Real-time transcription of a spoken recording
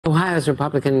Ohio's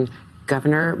Republican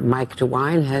Governor Mike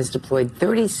DeWine has deployed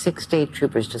 36 state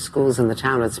troopers to schools in the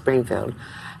town of Springfield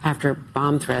after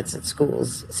bomb threats at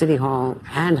schools, city hall,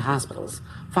 and hospitals,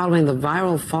 following the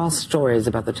viral false stories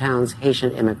about the town's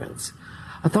Haitian immigrants.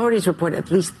 Authorities report at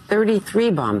least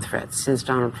 33 bomb threats since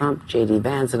Donald Trump, J.D.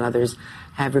 Vance, and others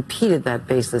have repeated that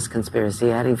baseless conspiracy,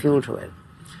 adding fuel to it,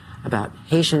 about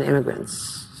Haitian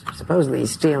immigrants supposedly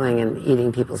stealing and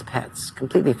eating people's pets.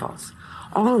 Completely false.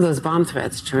 All of those bomb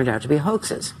threats turned out to be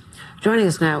hoaxes. Joining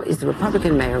us now is the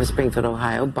Republican mayor of Springfield,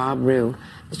 Ohio, Bob Rue.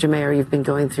 Mr. Mayor, you've been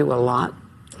going through a lot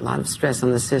of stress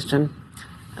on the system.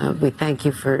 We thank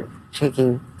you for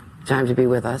taking time to be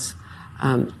with us.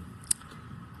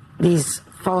 These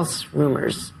false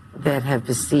rumors that have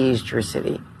besieged your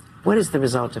city, what is the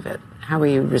result of it? How are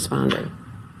you responding?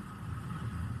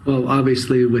 Well,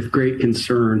 obviously, with great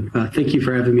concern. Thank you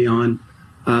for having me on.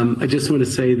 I just want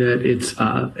to say that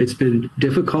it's been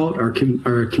difficult. Our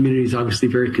community is obviously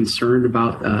very concerned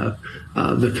about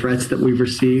the threats that we've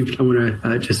received. I want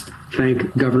to just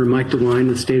thank Governor Mike DeWine,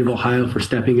 the state of Ohio, for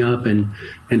stepping up and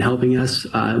helping us.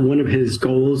 One of his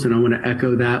goals, and I want to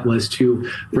echo that, was to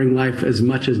bring life as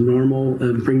much as normal,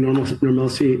 bring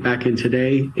normalcy back in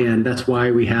today. And that's why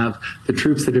we have the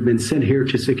troops that have been sent here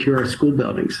to secure our school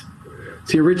buildings.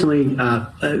 See, originally,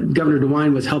 Governor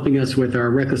DeWine was helping us with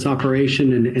our reckless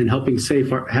operation and helping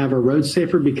have our roads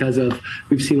safer because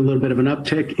we've seen a little bit of an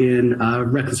uptick in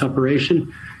reckless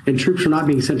operation, and troops are not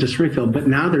being sent to Springfield. But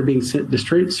now they're being sent to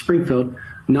Springfield,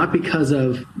 not because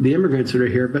of the immigrants that are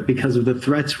here, but because of the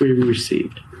threats we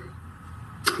received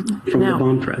from the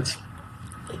bomb threats.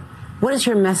 What is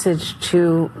your message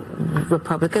to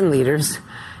Republican leaders,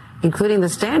 including the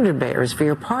standard bearers for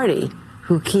your party,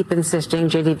 who keep insisting,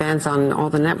 J.D. Vance on all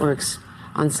the networks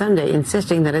on Sunday,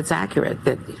 insisting that it's accurate,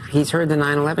 that he's heard the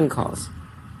 9/11 calls?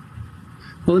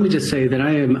 Well, let me just say that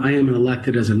I am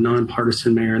elected as a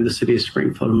nonpartisan mayor in the city of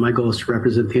Springfield, and my goal is to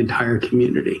represent the entire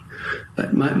community.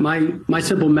 But my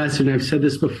simple message, and I've said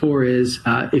this before, is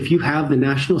if you have the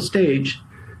national stage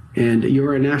and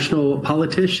you're a national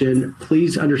politician,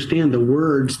 please understand the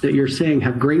words that you're saying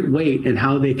have great weight and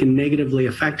how they can negatively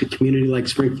affect a community like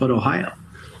Springfield, Ohio.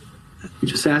 We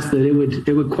just ask that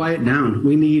it would quiet down.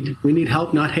 We need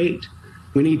help, not hate.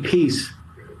 We need peace.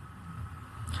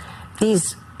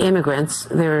 These immigrants,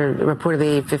 there are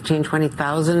reportedly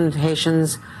 20,000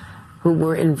 Haitians who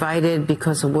were invited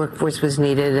because a workforce was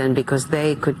needed and because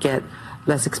they could get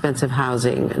less expensive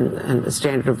housing and a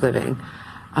standard of living.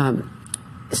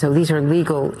 So these are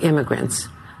legal immigrants,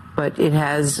 but it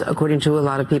has, according to a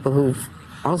lot of people who've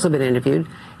also been interviewed,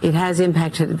 it has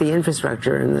impacted the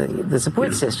infrastructure and the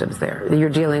support systems there. You're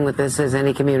dealing with this as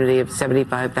any community of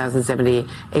 75,000,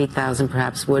 78,000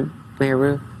 perhaps would, Mayor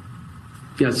Rue?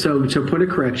 Yeah, so point of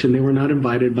correction, they were not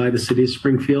invited by the city of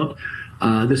Springfield.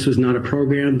 This was not a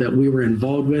program that we were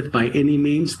involved with by any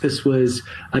means. This was,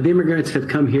 the immigrants have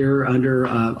come here under,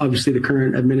 obviously, the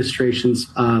current administration's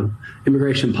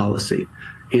immigration policy.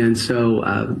 And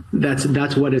so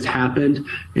that's what has happened.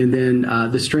 And then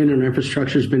the strain on our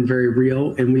infrastructure has been very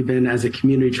real. And we've been, as a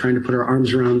community, trying to put our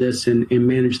arms around this and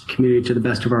manage the community to the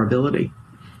best of our ability.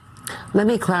 Let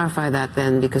me clarify that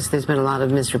then, because there's been a lot of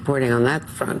misreporting on that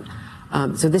front.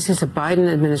 So this is a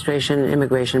Biden administration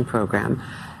immigration program.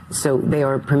 So they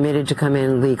are permitted to come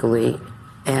in legally.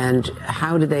 And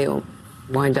how did they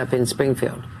wind up in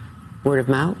Springfield? Word of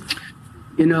mouth?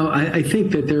 You know, I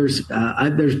think that there's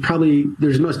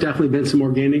most definitely been some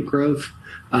organic growth.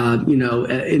 You know,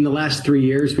 in the last 3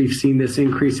 years, we've seen this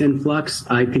increased influx.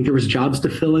 I think there was jobs to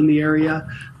fill in the area.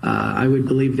 I would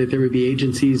believe that there would be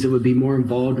agencies that would be more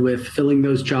involved with filling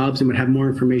those jobs and would have more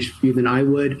information for you than I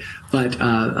would. But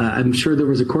I'm sure there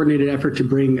was a coordinated effort to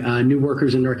bring new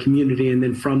workers into our community. And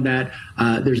then from that,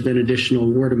 there's been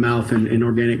additional word of mouth and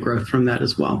organic growth from that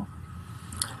as well.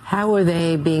 How are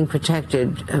they being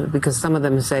protected? Because some of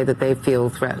them say that they feel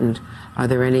threatened. Are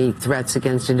there any threats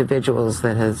against individuals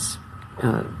that has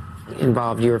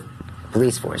involved your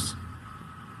police force?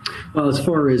 Well, as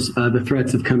far as the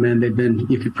threats have come in,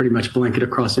 you could pretty much blanket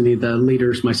across any of the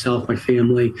leaders, myself, my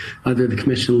family, other the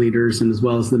commission leaders, and as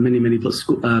well as the many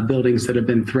buildings that have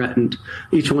been threatened.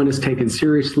 Each one is taken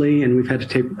seriously, and we've had to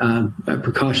take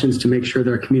precautions to make sure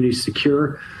that our community is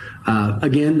secure.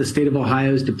 Again, the state of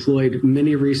Ohio has deployed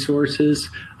many resources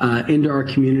into our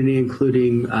community,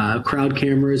 including crowd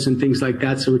cameras and things like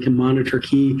that, so we can monitor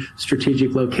key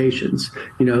strategic locations.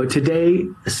 You know, today,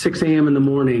 6 a.m. in the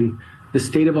morning, the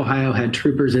state of Ohio had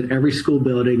troopers at every school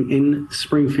building in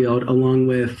Springfield, along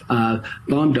with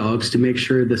bomb dogs, to make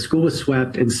sure the school was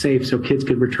swept and safe so kids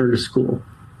could return to school.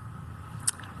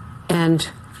 And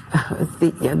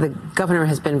The governor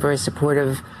has been very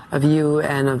supportive of you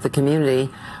and of the community.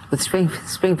 With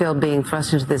Springfield being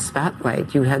thrust into this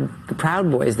spotlight, you had the Proud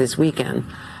Boys this weekend.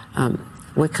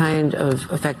 What kind of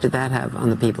effect did that have on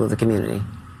the people of the community?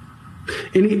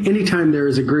 Anytime there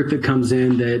is a group that comes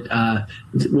in that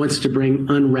wants to bring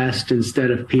unrest instead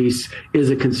of peace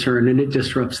is a concern, and it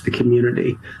disrupts the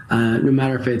community. No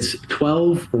matter if it's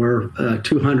 12 or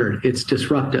 200, it's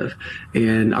disruptive.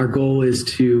 And our goal is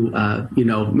to,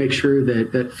 make sure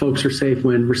that folks are safe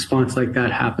when response like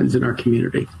that happens in our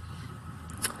community.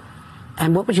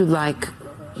 And what would you like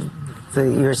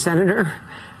your senator,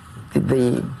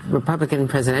 the Republican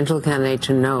presidential candidate,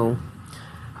 to know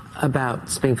about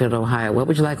Springfield, Ohio? What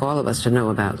would you like all of us to know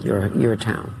about your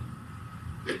town?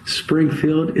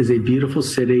 Springfield is a beautiful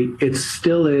city. It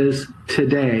still is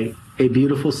today a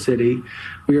beautiful city.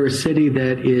 We are a city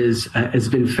that has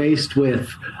been faced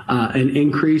with an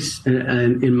increase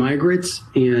in migrants,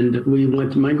 and we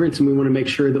want migrants, and we want to make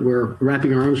sure that we're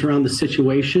wrapping our arms around the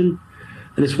situation.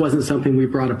 And this wasn't something we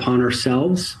brought upon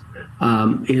ourselves.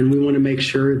 And we want to make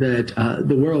sure that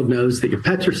the world knows that your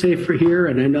pets are safe for here.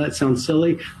 And I know that sounds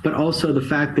silly, but also the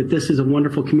fact that this is a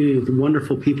wonderful community with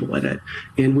wonderful people in it.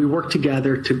 And we work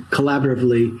together to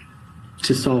collaboratively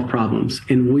to solve problems.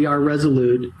 And we are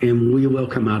resolute, and we will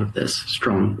come out of this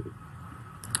strong.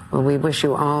 Well, we wish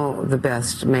you all the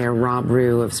best, Mayor Rob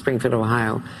Rue of Springfield,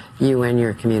 Ohio, you and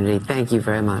your community. Thank you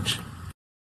very much.